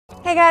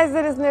Hey guys,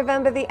 it is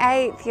November the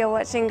 8th. You're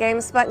watching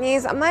GameSpot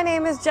News. My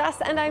name is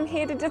Jess and I'm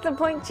here to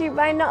disappoint you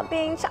by not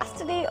being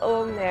chastity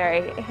or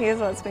merry. Here's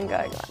what's been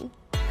going on.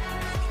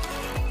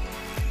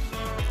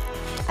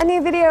 A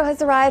new video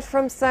has arrived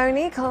from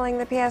Sony calling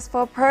the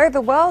PS4 Pro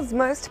the world's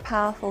most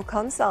powerful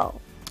console.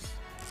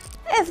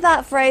 If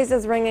that phrase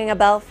is ringing a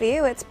bell for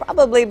you, it's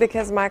probably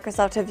because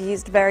Microsoft have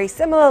used very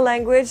similar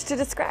language to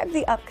describe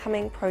the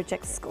upcoming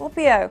Project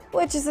Scorpio,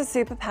 which is a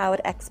super-powered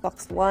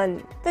Xbox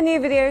One. The new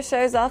video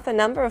shows off a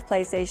number of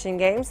PlayStation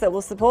games that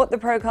will support the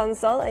Pro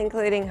console,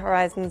 including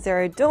Horizon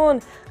Zero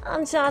Dawn,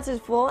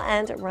 Uncharted 4,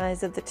 and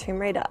Rise of the Tomb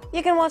Raider.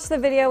 You can watch the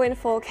video in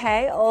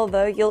 4K,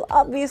 although you'll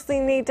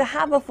obviously need to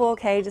have a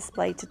 4K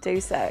display to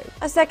do so.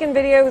 A second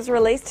video was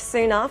released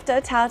soon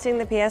after, touting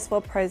the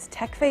PS4 Pro's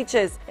tech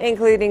features,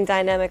 including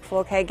dynamic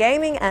 4K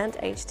gaming and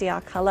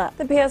HDR color.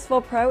 The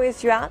PS4 Pro is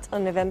due out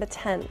on November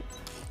 10th.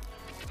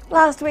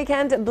 Last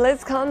weekend at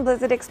BlizzCon,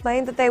 Blizzard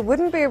explained that they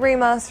wouldn't be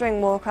remastering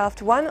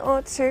Warcraft 1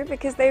 or 2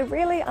 because they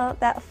really aren't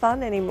that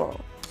fun anymore.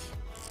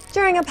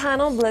 During a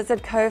panel,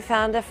 Blizzard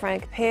co-founder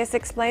Frank Pierce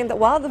explained that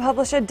while the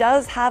publisher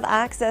does have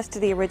access to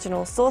the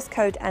original source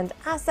code and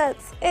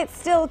assets, it's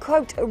still,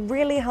 quote,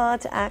 really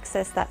hard to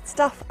access that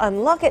stuff,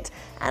 unlock it,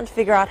 and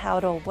figure out how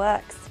it all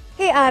works.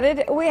 He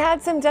added, "We had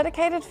some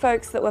dedicated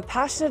folks that were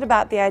passionate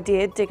about the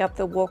idea to dig up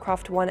the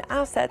Warcraft 1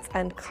 assets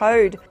and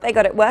code. They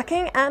got it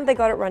working and they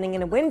got it running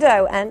in a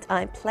window, and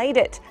I played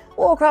it.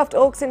 Warcraft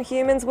Orcs and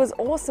Humans was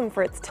awesome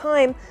for its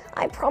time.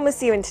 I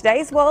promise you in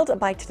today's world,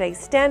 by today's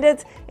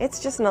standards, it's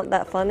just not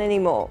that fun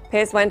anymore."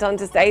 Pierce went on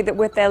to say that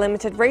with their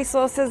limited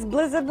resources,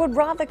 Blizzard would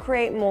rather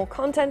create more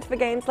content for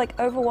games like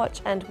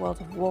Overwatch and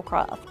World of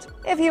Warcraft.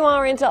 If you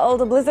are into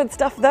older Blizzard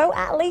stuff though,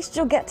 at least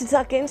you'll get to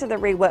tuck into the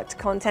reworked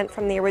content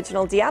from the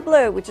original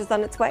Diablo, which is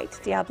on its way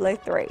to Diablo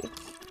 3.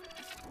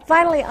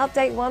 Finally,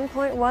 Update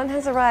 1.1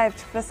 has arrived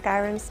for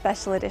Skyrim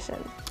Special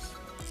Edition.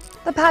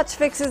 The patch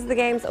fixes the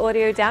game's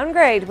audio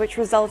downgrade, which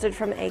resulted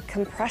from a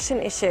compression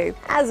issue,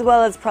 as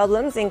well as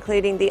problems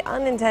including the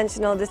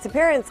unintentional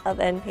disappearance of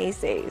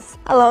NPCs.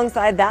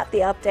 Alongside that, the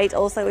update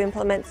also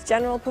implements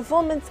general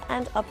performance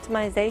and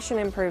optimization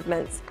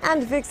improvements,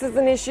 and fixes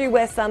an issue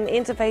where some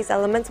interface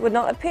elements would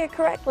not appear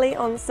correctly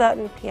on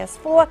certain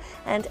PS4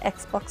 and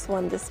Xbox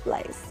One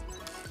displays.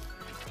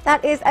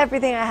 That is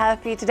everything I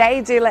have for you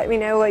today. Do let me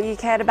know what you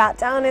cared about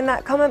down in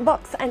that comment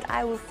box, and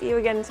I will see you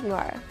again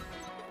tomorrow.